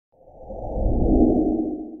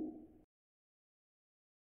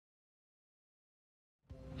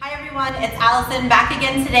everyone, it's Allison back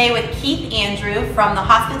again today with Keith Andrew from the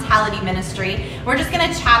Hospitality Ministry. We're just going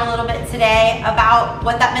to chat a little bit today about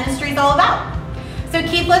what that ministry is all about. So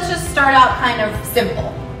Keith, let's just start out kind of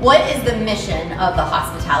simple. What is the mission of the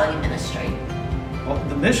Hospitality Ministry? Well,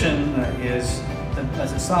 the mission is,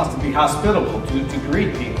 as it sounds, to be hospitable, to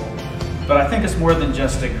greet people. But I think it's more than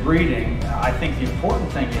just a greeting. I think the important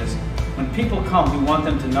thing is when people come, we want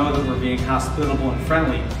them to know that we're being hospitable and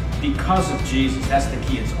friendly because of Jesus. That's the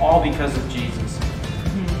key. It's all because of Jesus.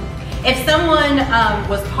 Mm-hmm. If someone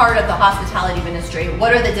was part of the Hospitality Ministry,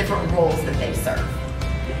 what are the different roles that they serve?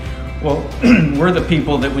 Well, we're the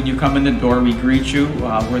people that when you come in the door, we greet you.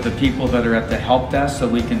 We're the people that are at the help desk, so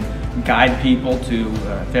we can guide people to,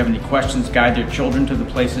 if they have any questions, guide their children to the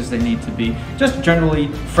places they need to be. Just generally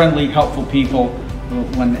friendly, helpful people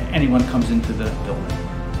when anyone comes into the building.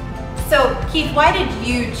 So, Keith, why did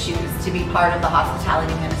you choose to be part of the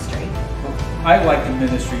Hospitality Ministry? Well, I like the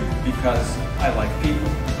ministry because I like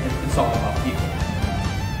people. It's all about people.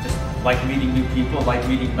 Just like meeting new people, like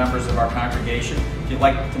meeting members of our congregation. If you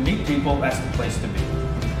like to meet people, that's the place to be.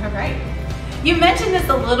 All right. You mentioned this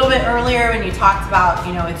a little bit earlier when you talked about,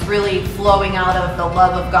 it's really flowing out of the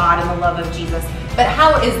love of God and the love of Jesus. But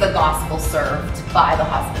how is the gospel served by the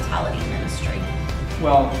Hospitality Ministry?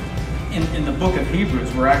 Well, in the book of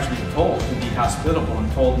Hebrews, we're actually told to be hospitable,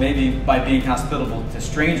 and told maybe by being hospitable to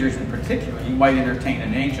strangers in particular, you might entertain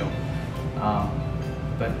an angel.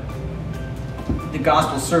 But the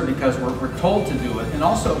gospel is served because we're told to do it, and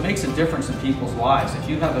also it makes a difference in people's lives. If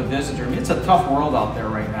you have a visitor, it's a tough world out there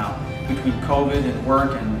right now, between COVID and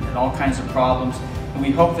work and all kinds of problems. And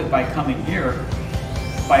we hope that by coming here,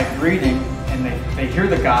 by greeting, and they hear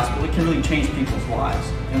the gospel, it can really change people's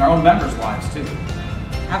lives, and our own members' lives too.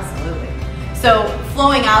 Absolutely. So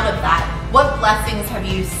flowing out of that, what blessings have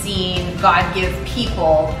you seen God give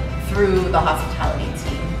people through the hospitality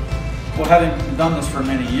team? Well, having done this for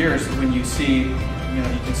many years, when you see, you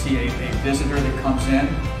can see a visitor that comes in,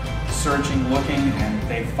 searching, looking, and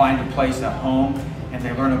they find a place at home, and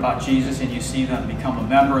they learn about Jesus, and you see them become a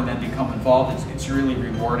member and then become involved. It's really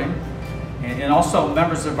rewarding. And also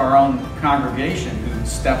members of our own congregation who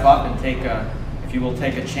step up and take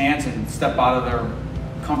a chance and step out of their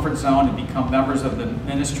comfort zone and become members of the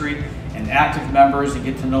ministry, and active members, and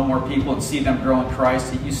get to know more people and see them grow in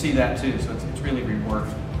Christ. You see that too, so it's really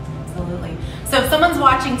rewarding. Absolutely. So if someone's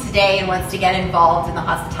watching today and wants to get involved in the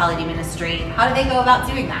hospitality ministry, how do they go about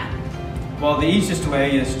doing that? Well, the easiest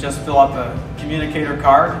way is just fill out the communicator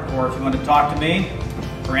card, or if you want to talk to me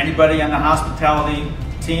or anybody on the hospitality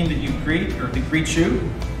team that you greet or that greets you,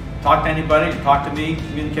 talk to anybody, talk to me,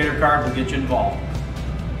 communicator card will get you involved.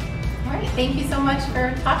 All right, thank you so much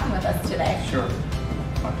for talking with us today. Sure,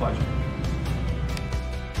 my pleasure.